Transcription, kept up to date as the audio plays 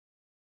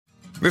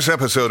This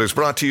episode is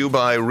brought to you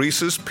by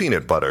Reese's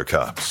Peanut Butter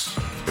Cups.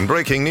 In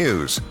breaking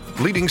news,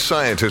 leading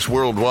scientists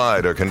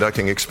worldwide are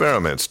conducting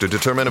experiments to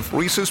determine if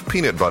Reese's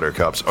Peanut Butter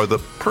Cups are the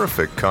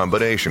perfect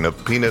combination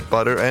of peanut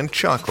butter and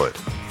chocolate.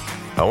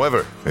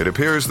 However, it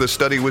appears the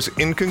study was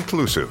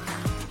inconclusive,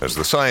 as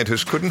the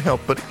scientists couldn't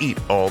help but eat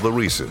all the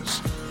Reese's.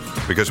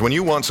 Because when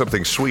you want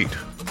something sweet,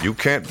 you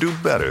can't do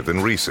better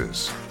than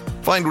Reese's.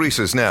 Find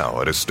Reese's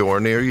now at a store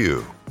near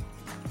you.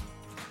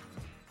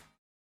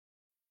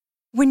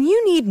 When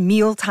you need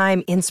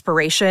mealtime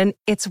inspiration,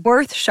 it's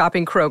worth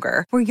shopping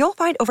Kroger, where you'll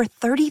find over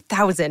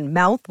 30,000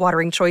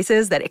 mouth-watering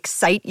choices that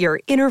excite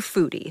your inner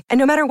foodie. And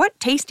no matter what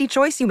tasty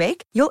choice you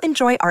make, you'll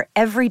enjoy our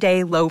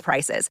everyday low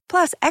prices,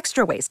 plus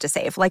extra ways to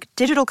save, like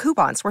digital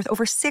coupons worth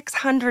over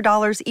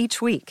 $600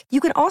 each week. You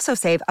can also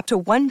save up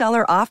to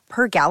 $1 off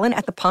per gallon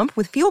at the pump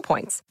with fuel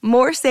points.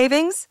 More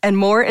savings and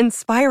more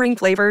inspiring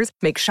flavors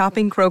make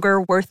shopping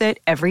Kroger worth it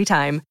every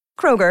time.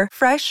 Kroger,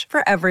 fresh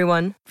for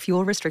everyone.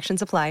 Fuel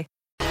restrictions apply.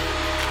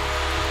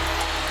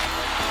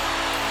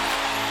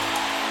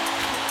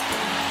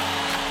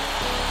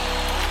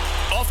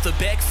 The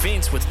Back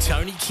Fence with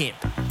Tony Kemp.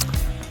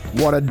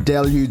 What a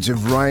deluge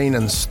of rain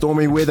and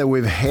stormy weather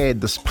we've had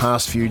this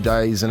past few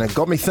days, and it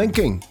got me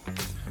thinking,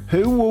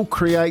 who will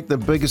create the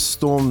biggest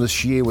storm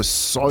this year with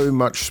so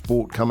much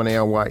sport coming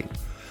our way?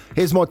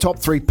 Here's my top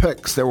 3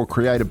 picks that will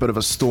create a bit of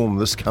a storm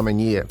this coming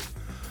year.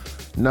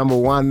 Number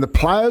 1, the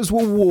players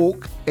will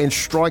walk and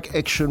strike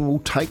action will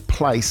take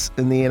place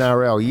in the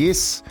NRL.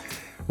 Yes,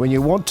 when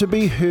you want to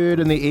be heard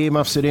and the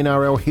earmuffs at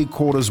NRL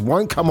headquarters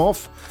won't come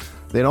off,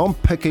 then I'm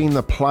picking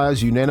the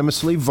players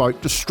unanimously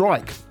vote to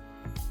strike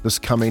this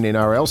coming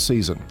NRL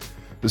season.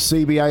 The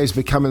CBA is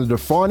becoming the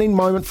defining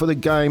moment for the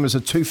game as the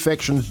two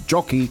factions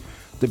jockey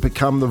to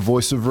become the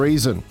voice of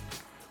reason.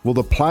 Will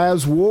the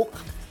players walk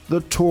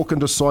the talk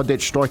and decide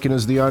that striking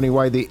is the only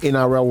way the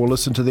NRL will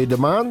listen to their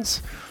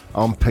demands?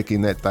 I'm picking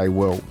that they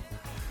will.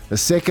 The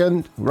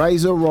second,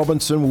 Razor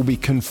Robinson will be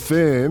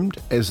confirmed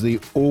as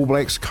the All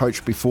Blacks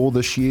coach before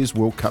this year's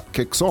World Cup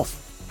kicks off.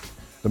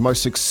 The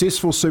most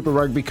successful Super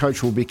Rugby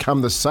coach will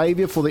become the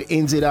saviour for the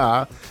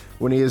NZR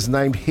when he is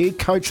named head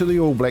coach of the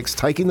All Blacks,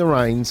 taking the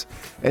reins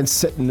and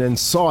sitting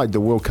inside the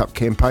World Cup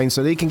campaign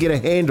so that he can get a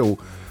handle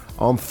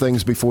on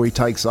things before he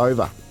takes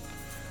over.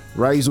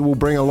 Razor will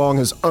bring along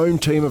his own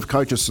team of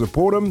coaches to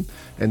support him,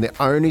 and the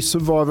only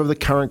survivor of the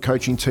current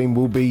coaching team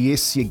will be,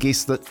 yes, you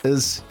guessed it,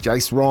 is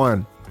Jace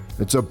Ryan.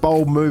 It's a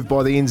bold move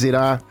by the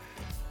NZR,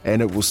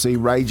 and it will see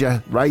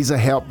Razor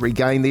help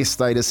regain their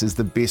status as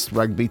the best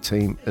rugby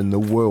team in the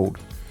world.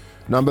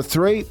 Number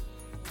 3,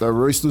 the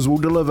Roosters will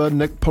deliver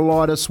Nick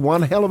Politis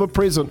one hell of a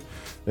present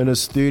in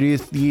his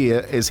 30th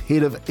year as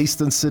head of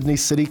Eastern Sydney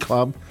City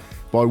Club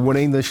by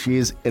winning this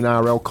year's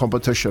NRL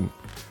competition.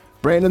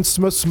 Brandon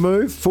Smith's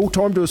move,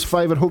 full-time to his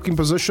favoured hooking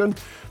position,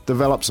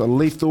 develops a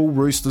lethal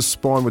Roosters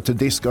spine with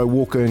Tedesco,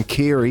 Walker and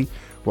Carey,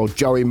 while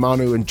Joey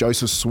Manu and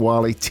Joseph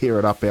Suaalii tear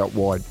it up out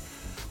wide.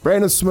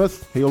 Brandon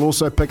Smith, he'll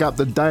also pick up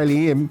the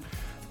Daily M,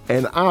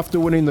 and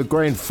after winning the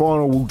grand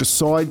final will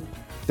decide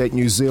that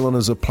New Zealand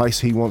is a place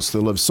he wants to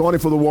live. Signing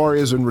for the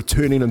Warriors and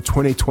returning in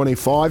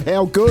 2025.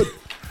 How good?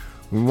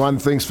 One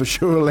thing's for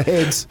sure,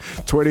 lads.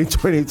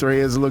 2023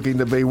 is looking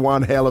to be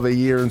one hell of a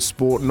year in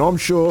sport, and I'm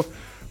sure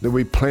there'll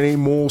be plenty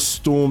more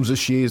storms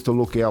this year to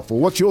look out for.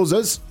 What's yours,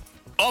 Is?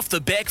 Off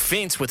the Back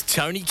Fence with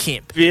Tony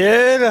Kemp.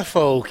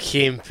 Beautiful,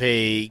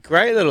 Kempy.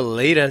 Great little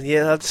leader.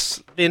 Yeah, it's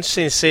be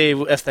interesting to see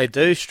if they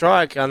do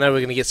strike. I know we're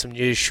going to get some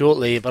news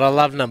shortly, but I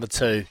love number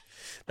 2.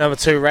 Number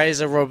 2,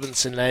 Razor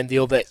Robinson named the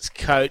All Blacks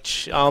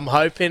coach. I'm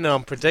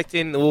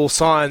predicting all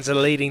signs are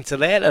leading to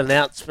that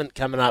announcement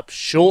coming up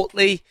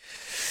shortly.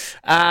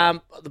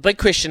 The big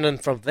question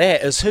from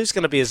that is who's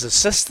going to be his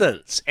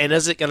assistants, and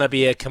is it going to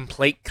be a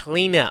complete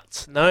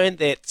clean-out? Knowing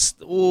that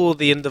all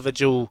the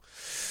individual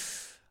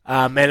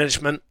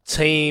management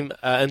team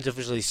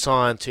individually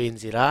signed to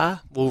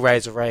NZR, will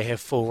Razor Ray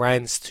have full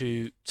reins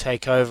to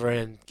take over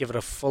and give it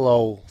a full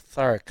old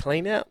thorough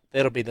clean-out?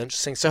 That'll be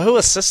interesting. So who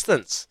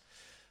assistants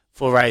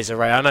for Razor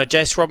Ray? I know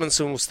Jace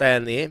Robinson will stay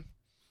in there.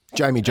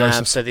 Jamie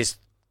Joseph. So there's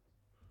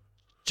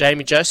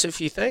Jamie Joseph,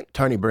 you think?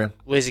 Tony Brown.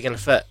 Where's he going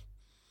to fit?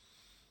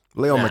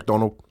 Leon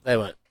McDonald. They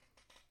won't.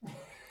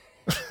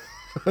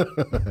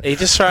 Are you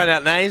just throwing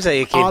out names, are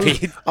you,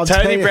 Kempy?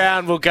 Tony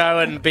Brown will go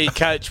and be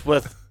coach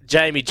with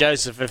Jamie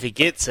Joseph if he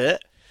gets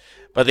it,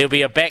 but there'll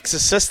be a backs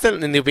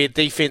assistant and there'll be a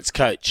defence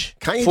coach.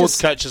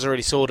 Fourth coach is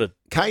already sorted.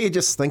 Can't you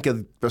just think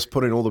of just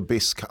putting all the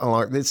best,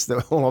 that's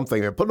all I'm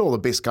thinking about, putting all the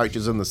best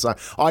coaches in the same.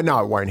 I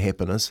know it won't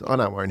happen,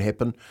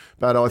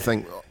 but I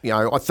think,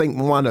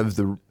 one of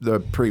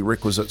the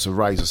prerequisites of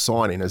Razor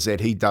signing is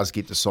that he does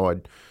get to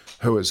decide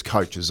who his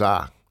coaches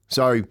are.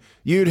 So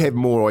you'd have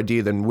more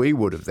idea than we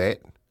would of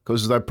that,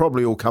 because they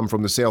probably all come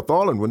from the South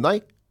Island, wouldn't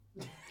they?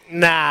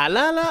 Nah,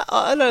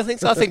 I don't think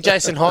so. I think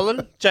Jason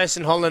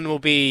Holland will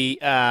be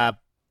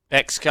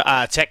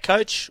attack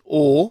coach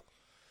or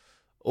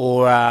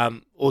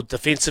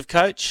defensive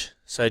coach.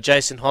 So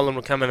Jason Holland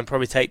will come in and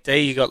probably take D.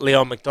 You got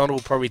Leon McDonald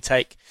will probably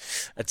take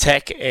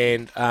attack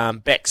and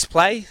backs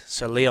play.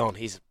 So Leon,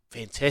 he's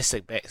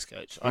fantastic backs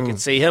coach. I can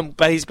see him,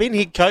 but he's been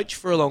head coach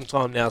for a long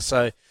time now,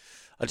 so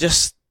I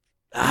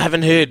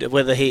haven't heard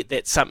whether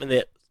that's something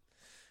that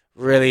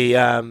really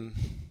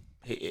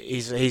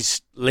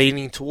he's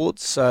leaning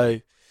towards.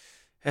 So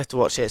have to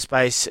watch that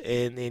space.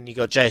 And then you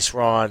got Jace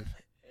Ryan.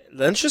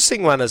 The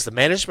interesting one is the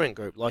management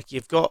group. Like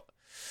you've got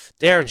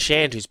Darren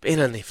Shand, who's been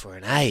in there for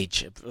an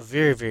age, a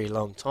very, very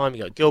long time.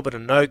 You got Gilbert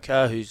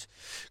Anoka, who's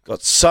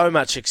got so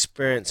much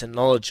experience and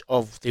knowledge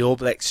of the All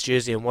Blacks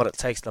jersey and what it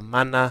takes to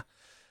mana.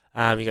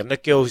 You got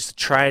Nick Gill, who's the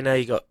trainer.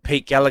 You got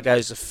Pete Gallagher,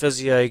 who's the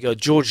physio. You got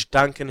George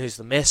Duncan, who's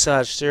the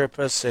massage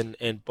therapist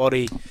and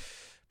body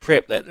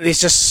prep. There's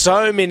just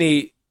so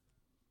many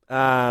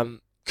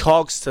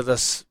cogs to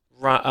this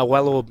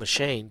well-oiled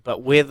machine,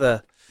 but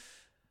whether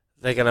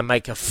they're going to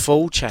make a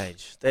full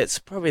change, that's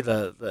probably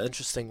the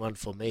interesting one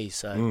for me.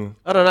 So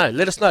I don't know.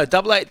 Let us know.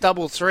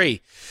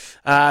 8833.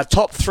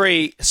 Top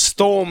 3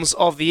 storms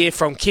of the year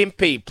from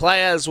Kempe.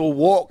 Players will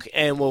walk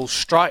and will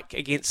strike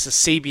against the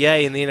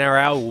CBA, and the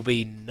NRL will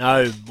be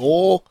no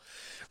more.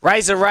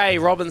 Razor Ray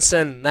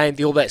Robinson named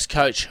the All Blacks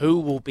coach. Who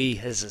will be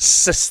his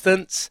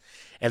assistants?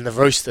 And the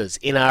Roosters,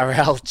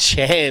 NRL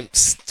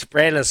champs.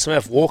 Brandon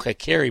Smith, Walker,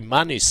 Kerry,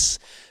 Manus,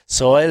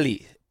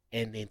 Soili,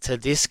 and then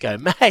Tedesco.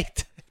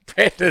 Mate,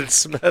 Brandon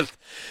Smith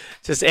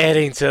just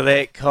adding to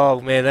that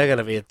cog. Man, they're going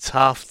to be a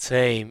tough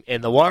team.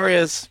 And the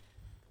Warriors,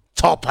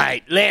 top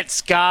 8.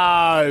 Let's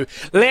go.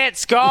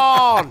 Let's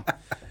go.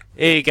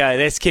 There you go.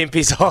 That's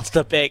Kempe's off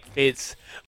the back fence